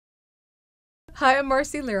Hi, I'm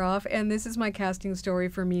Marci Liroff, and this is my casting story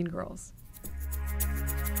for Mean Girls.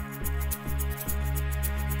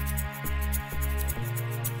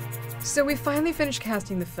 So we finally finished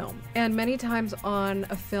casting the film, and many times on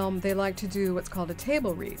a film they like to do what's called a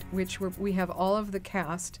table read, which we have all of the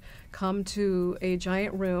cast come to a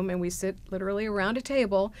giant room and we sit literally around a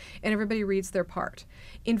table and everybody reads their part.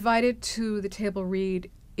 Invited to the table read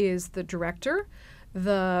is the director,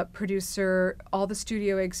 the producer, all the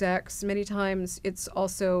studio execs. Many times it's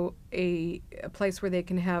also a place where they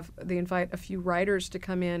invite a few writers to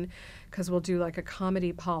come in because we'll do like a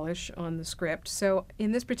comedy polish on the script. So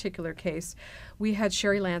in this particular case, we had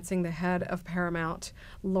Sherry Lansing, the head of Paramount,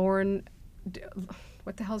 Lorne,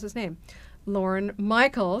 what the hell's his name? Lorne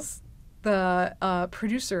Michaels, the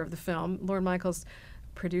producer of the film. Lorne Michaels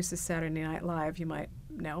produces Saturday Night Live, you might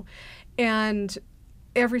know, and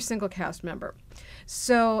every single cast member.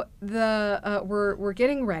 So we're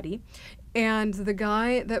getting ready, and the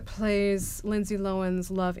guy that plays Lindsay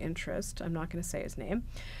Lohan's love interest, I'm not going to say his name,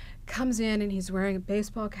 comes in and he's wearing a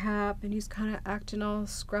baseball cap and he's kind of acting all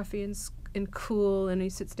scruffy and cool, and he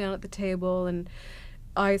sits down at the table, and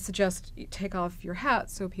I suggest you take off your hat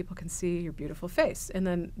so people can see your beautiful face. And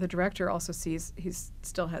then the director also sees he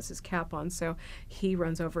still has his cap on, so he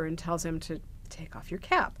runs over and tells him to take off your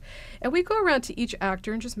cap. And we go around to each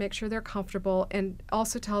actor and just make sure they're comfortable, and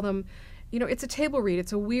also tell them, you know, it's a table read.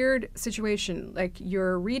 It's a weird situation. Like,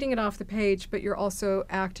 you're reading it off the page, but you're also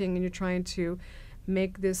acting and you're trying to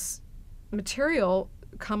make this material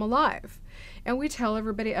come alive. And we tell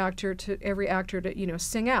every actor to, you know,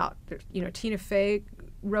 sing out. You know, Tina Fey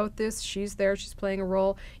wrote this. She's there. She's playing a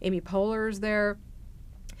role. Amy Poehler's there.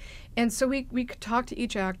 And so we could talk to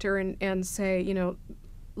each actor and say, you know,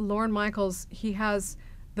 Lorne Michaels, he has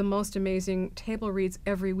the most amazing table reads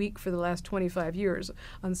every week for the last 25 years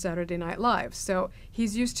on Saturday Night Live. So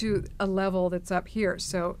he's used to a level that's up here.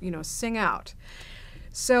 So, you know, sing out.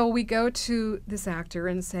 So we go to this actor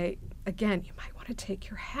and say, again, you might want to take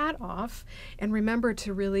your hat off and remember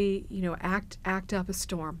to really, you know, act up a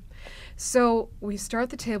storm. So we start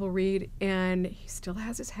the table read, and he still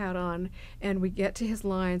has his hat on, and we get to his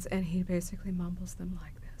lines, and he basically mumbles them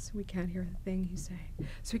like this. We can't hear a thing he's saying.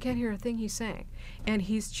 So we can't hear a thing he's saying. And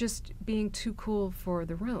he's just being too cool for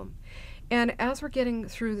the room. And as we're getting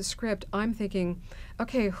through the script, I'm thinking,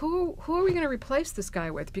 okay, who are we going to replace this guy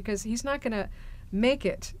with? Because he's not going to make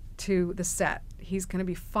it to the set. He's going to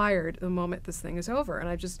be fired the moment this thing is over.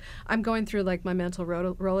 And I'm going through like my mental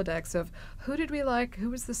Rolodex of who did we like, who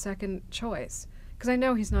was the second choice? Because I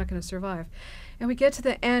know he's not going to survive. And we get to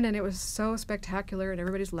the end, and it was so spectacular, and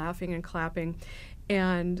everybody's laughing and clapping.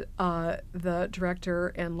 And the director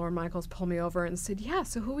and Lorne Michaels pulled me over and said, "Yeah,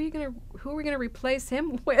 so who are we gonna replace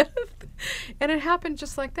him with?" And it happened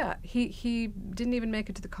just like that. He didn't even make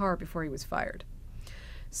it to the car before he was fired.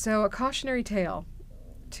 So a cautionary tale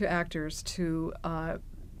to actors to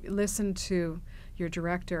listen to your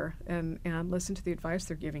director and listen to the advice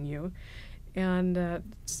they're giving you, and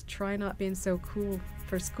just try not being so cool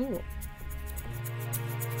for school.